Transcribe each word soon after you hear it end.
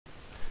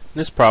In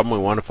this problem, we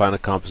want to find a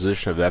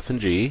composition of f and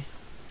g.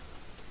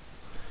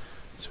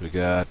 So we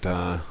got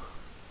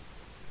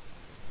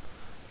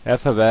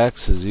f of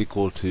x is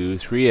equal to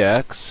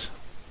 3x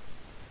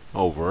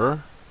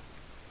over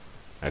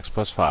x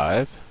plus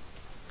 5,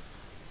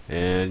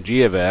 and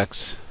g of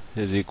x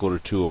is equal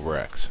to 2 over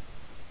x.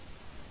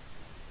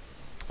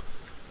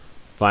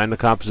 Find the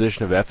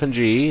composition of f and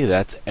g.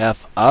 That's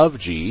f of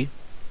g.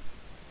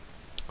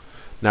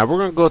 Now we're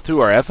going to go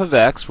through our f of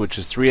x, which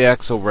is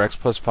 3x over x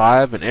plus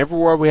 5, and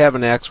everywhere we have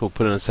an x, we'll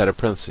put in a set of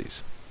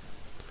parentheses.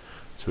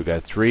 So we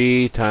got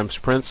 3 times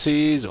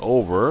parentheses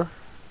over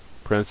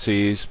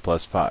parentheses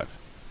plus 5.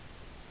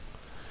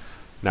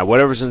 Now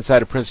whatever's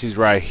inside of parentheses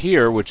right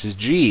here, which is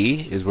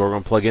g, is where we're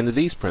going to plug into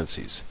these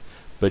parentheses.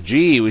 But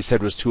g, we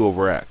said, was 2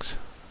 over x.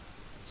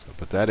 So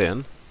put that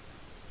in.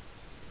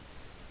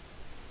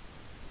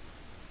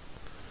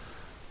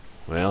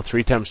 Well,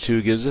 3 times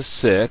 2 gives us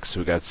 6.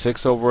 We got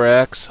 6 over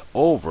x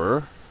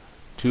over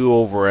 2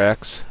 over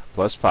x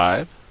plus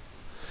 5.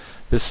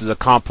 This is a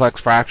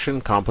complex fraction,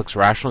 complex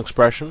rational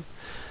expression.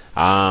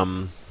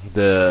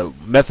 The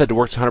method that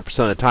works 100%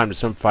 of the time to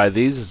simplify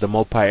these is to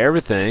multiply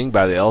everything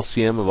by the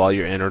LCM of all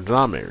your inner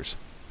denominators.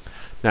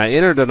 Now,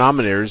 inner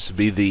denominators would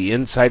be the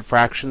inside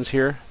fractions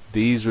here.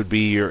 These would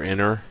be your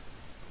inner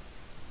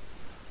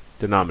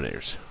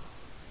denominators.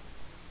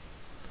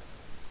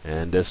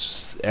 And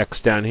this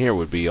x down here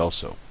would be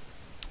also.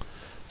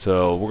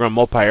 So we're going to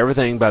multiply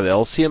everything by the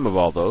LCM of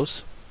all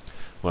those.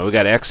 Well, we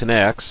got x and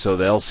x, so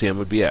the LCM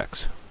would be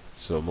x.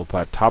 So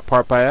multiply the top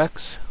part by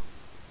x.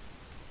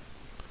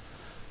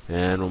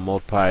 And we'll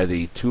multiply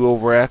the 2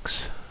 over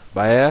x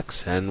by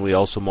x. And we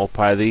also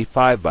multiply the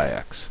 5 by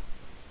x.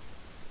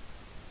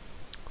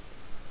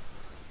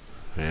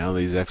 Well,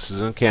 these x's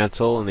are going to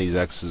cancel, and these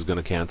x's are going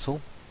to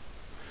cancel.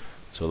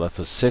 So left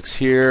with 6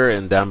 here,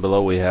 and down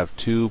below we have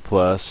 2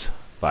 plus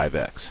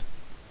 5x.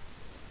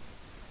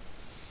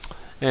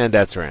 And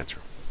that's our answer.